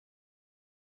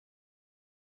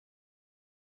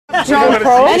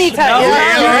Anytime.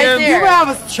 You have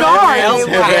a star. I was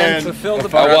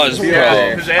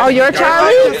probed. Oh, you're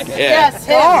Charlie? Yeah. Yes.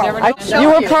 You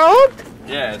were probed?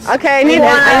 Yes. Okay, I need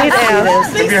Anna.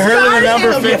 Have you heard of the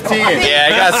number 15? Yeah,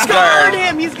 I got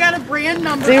scarred. He's got a brand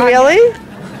number. Do you really?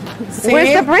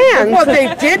 Where's the brand? What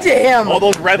they did to him. All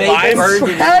those red lines?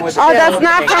 Oh, that's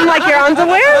not from like your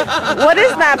underwear? What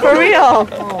is that for real?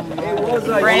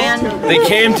 Brand. They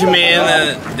came to me and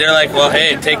then they're like, well,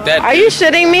 hey, take that. Are you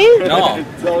shitting me? No.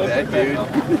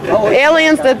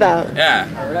 Aliens did that. Yeah.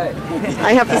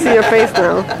 I have to see your face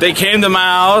now. They came to my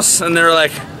house and they were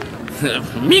like,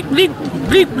 meek, meek,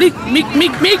 meek, meek, meek,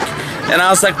 meek, meek. And I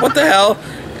was like, what the hell?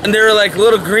 And they were like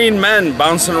little green men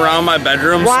bouncing around my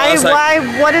bedroom. Why, so I was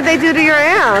like, what did they do to your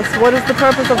ass? What is the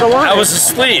purpose of the line? I was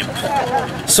asleep.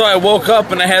 So I woke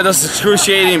up and I had this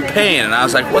excruciating pain. And I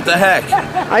was like, what the heck?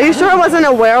 Are you sure it wasn't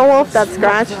a werewolf that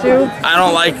scratched you? I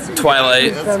don't like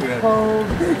Twilight.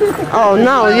 Oh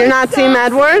no, you're not Team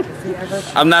Edward?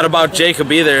 I'm not about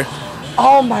Jacob either.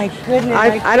 Oh my goodness.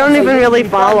 I don't even really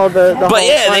follow the But whole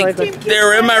yeah, Twilight they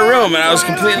were in my room and I was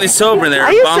completely sober. They were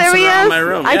Are you bouncing serious? around my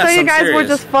room. I Yes, thought you I'm guys were serious.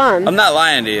 just fun. I'm not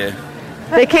lying to you.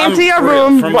 They came I'm to your for real,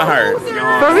 room. from my heart.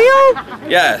 For real?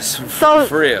 Yes, So,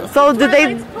 for real. So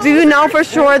do you know for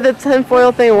sure the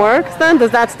tinfoil thing works then?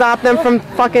 Does that stop them from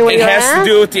fucking with It your has ass?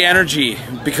 to do with the energy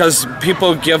because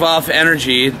people give off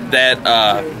energy that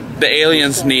the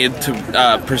aliens need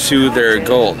to pursue their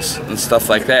goals and stuff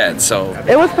like that. So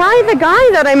It was probably the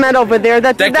guy that I met over there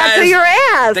that did that to your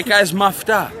ass. That guy's muffed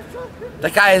up.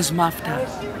 That guy is muffed up.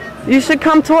 You should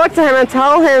come talk to him and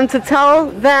tell him to tell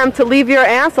them to leave your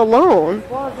ass alone.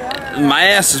 My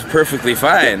ass is perfectly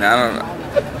fine. I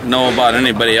don't know about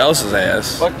anybody else's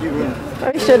ass. Are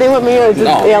you shitting with me or did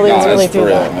aliens really that's do for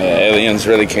real. that? Yeah, aliens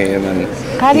really came and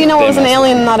How do you know it was an messed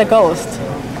alien and not a ghost?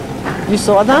 You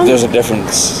saw them? there's a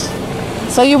difference.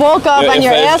 So you woke up and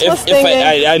your ass was stinging.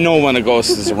 I know when a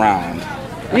ghost is around.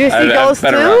 You see ghosts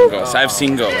I've been too? around ghosts. I've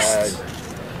seen ghosts.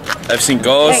 I've seen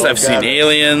ghosts. I've seen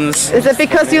aliens. Is it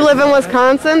because you live in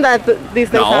Wisconsin that these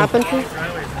things No. happen to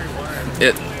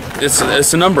you?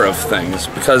 It's a number of things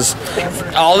because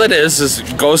all it is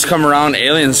ghosts come around,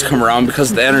 aliens come around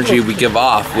because of the energy we give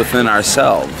off within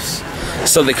ourselves.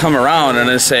 So they come around and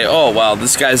they say, oh, well,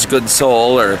 this guy's a good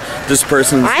soul or this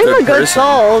person's I'm a good person.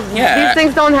 soul. Yeah. These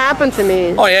things don't happen to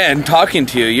me. Oh, yeah, and talking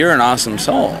to you, you're an awesome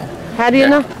soul. How do you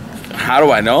know? How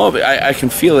do I know? I can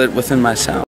feel it within myself.